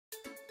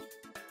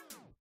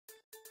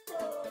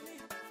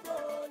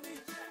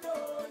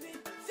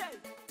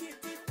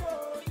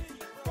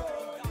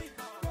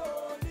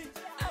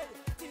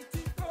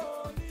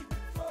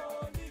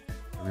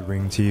We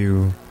bring to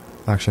you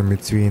action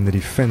between the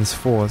defense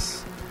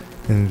force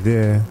and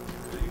their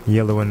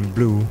yellow and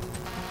blue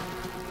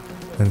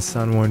and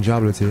San Juan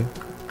Jabloteh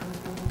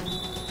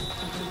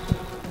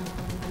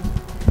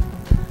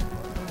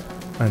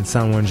and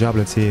San Juan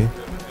Jabloteh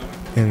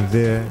in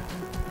their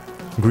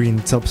green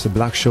tops,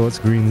 black shorts,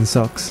 green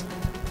socks.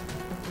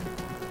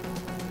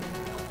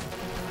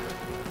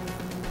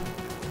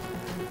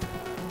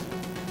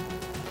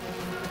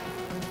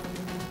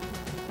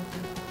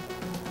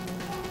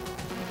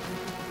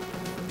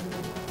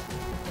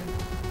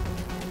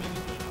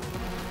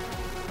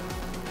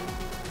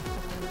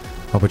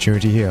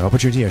 Opportunity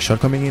here, shot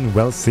coming in,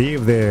 well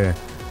saved there.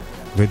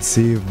 Good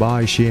save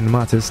by Shane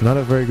Mattis, not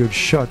a very good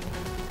shot.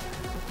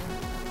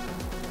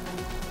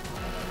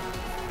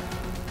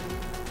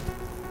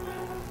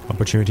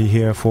 Opportunity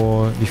here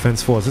for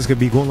defense force. This could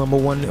be goal number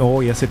one. Oh,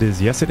 yes it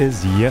is, yes it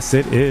is, yes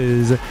it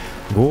is.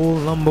 Goal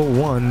number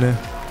one.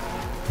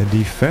 The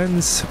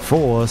defense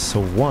force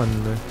won.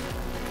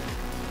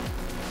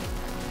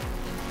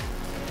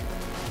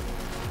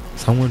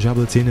 San Juan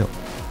Jabloteh 0.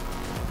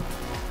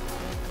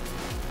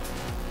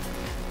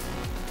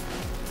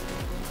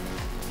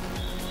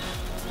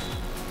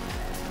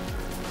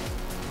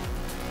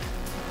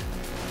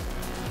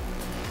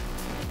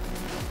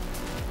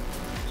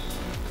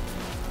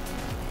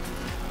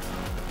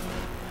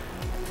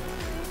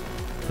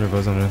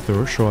 Rivers on a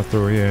throw, short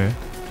throw here.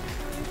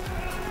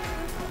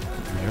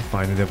 Yeah,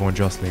 finding everyone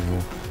jostling.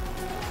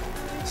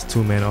 There's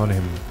two men on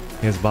him.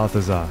 Here's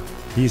Balthazar.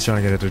 He's trying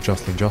to get it to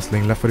Jostling.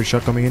 Jostling left footed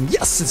shot coming in.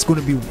 Yes, it's going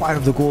to be wide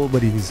of the goal,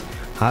 but he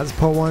has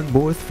power on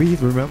both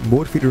feet.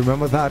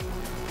 Remember that.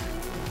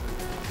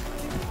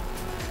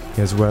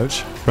 Here's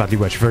Welch. Bradley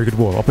Welch, very good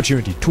ball.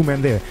 Opportunity, two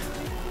men there.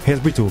 Here's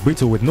Brito.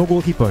 Brito with no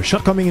goalkeeper.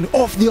 Shot coming in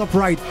off the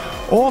upright.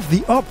 Off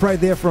the upright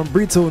there from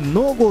Brito.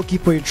 No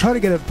goalkeeper. He tried to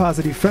get it past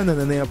the defender in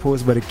the near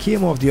post, but it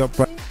came off the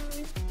upright.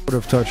 Out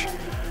of touch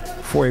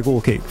for a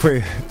goal kick. For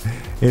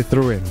a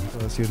throw in.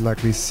 As you'd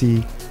likely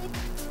see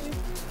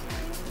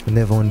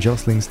Nevon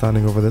Jostling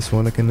standing over this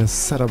one. Looking to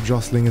set up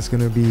Jostling. Is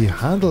going to be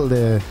handled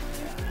there.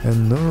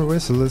 And no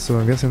whistle. So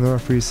I'm guessing the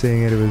referee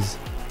saying it was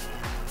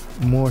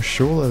more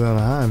shoulder than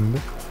hand.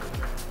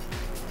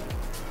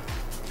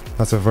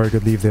 That's a very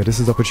good leave there. This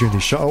is opportunity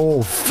shot.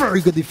 Oh, very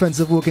good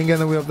defensive work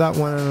again. We have that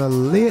one and a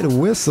late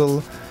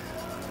whistle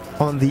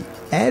on the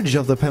edge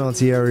of the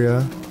penalty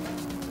area.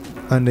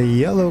 And the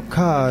yellow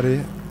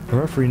card,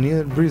 referee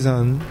Neil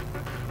Brizan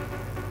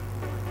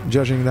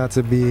judging that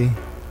to be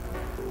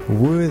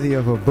worthy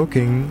of a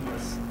booking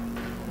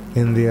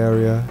in the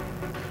area.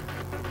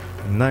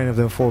 9 of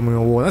them forming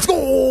a wall. Let's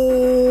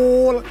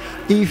go!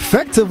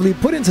 Effectively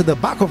put into the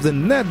back of the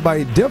net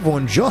by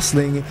Devon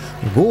Jostling.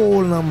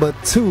 Goal number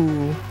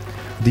 2.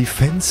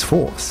 Defense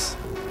force.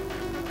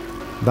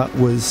 That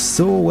was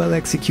so well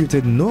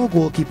executed. No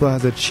goalkeeper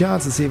has a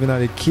chance to save it.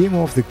 It came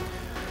off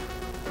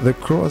the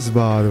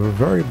crossbar, the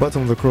very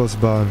bottom of the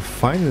crossbar, and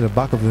finding the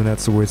back of the net.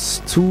 So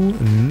it's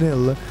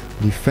 2-0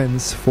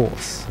 defense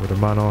force with a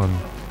man on.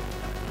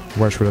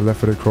 Welsh with a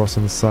left-footed cross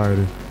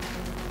inside.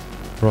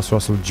 Ross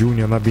Russell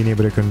Jr. not being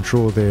able to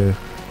control the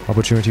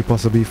opportunity,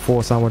 possibly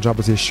for San Juan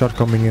Jabloteh. Shot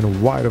coming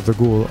in wide of the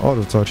goal, out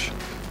of touch.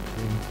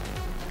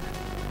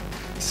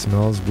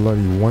 Smells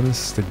bloody.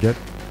 Wants to get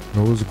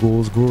those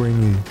goals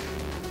going.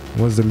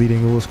 He was the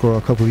leading goal scorer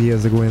a couple of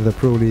years ago in the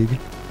Pro League.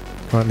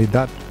 Currently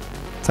that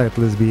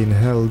title is being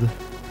held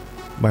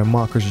by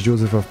Marcus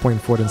Joseph of Point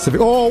Ford and Civic.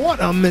 Oh,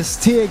 what a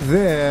mistake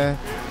there.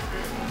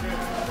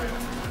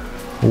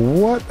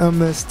 What a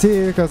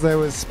mistake, as I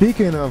was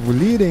speaking of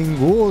leading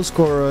goal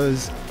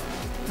scorers.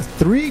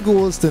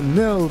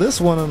 3-0.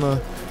 This one on a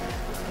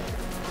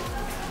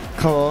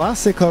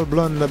classical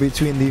blunder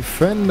between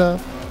defender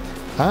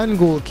and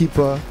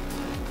goalkeeper.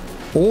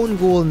 Own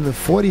goal in the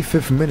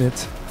 45th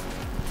minute.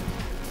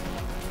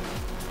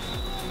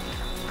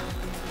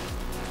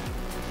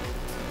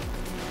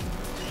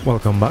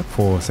 Welcome back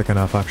for second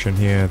half action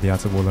here at the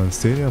Jabloteh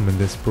Stadium in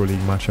this Pro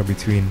League matchup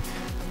between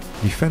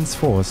Defense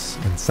Force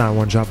and San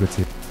Juan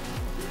Jabloteh.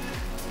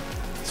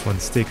 This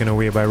one's taken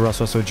away by Ross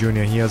Russell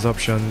Jr. He has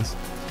options.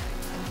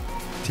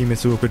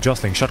 Teammates to work with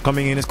Jostling. Shot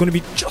coming in. It's going to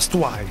be just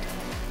wide.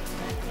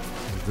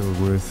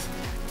 Dilworth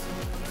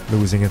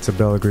losing it to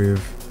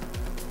Belgrave.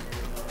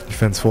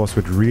 Defense Force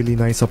with really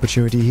nice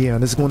opportunity here,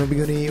 and this is going to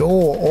be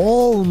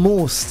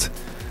almost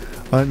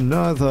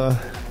another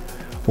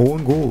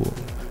own goal.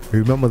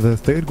 Remember, the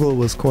third goal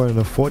was scored in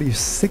the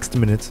 46th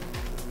minute.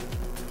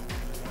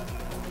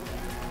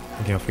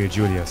 Again for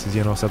Julius. Is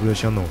he no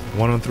substitution? No.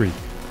 1-on-3.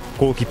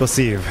 Goalkeeper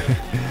save.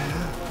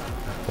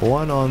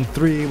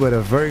 1-on-3, but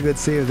a very good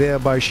save there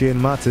by Shane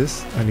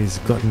Mattis, and he's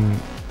gotten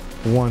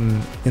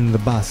one in the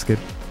basket.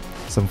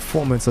 Some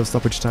 4 minutes of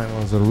stoppage time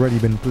has already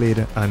been played,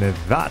 and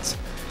that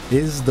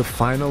is the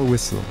final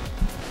whistle.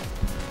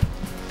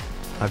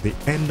 At the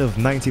end of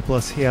 90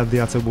 plus here at the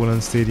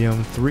Jabloteh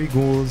Stadium,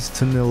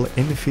 3-0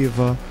 in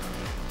favor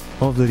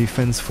of the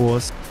Defense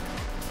Force.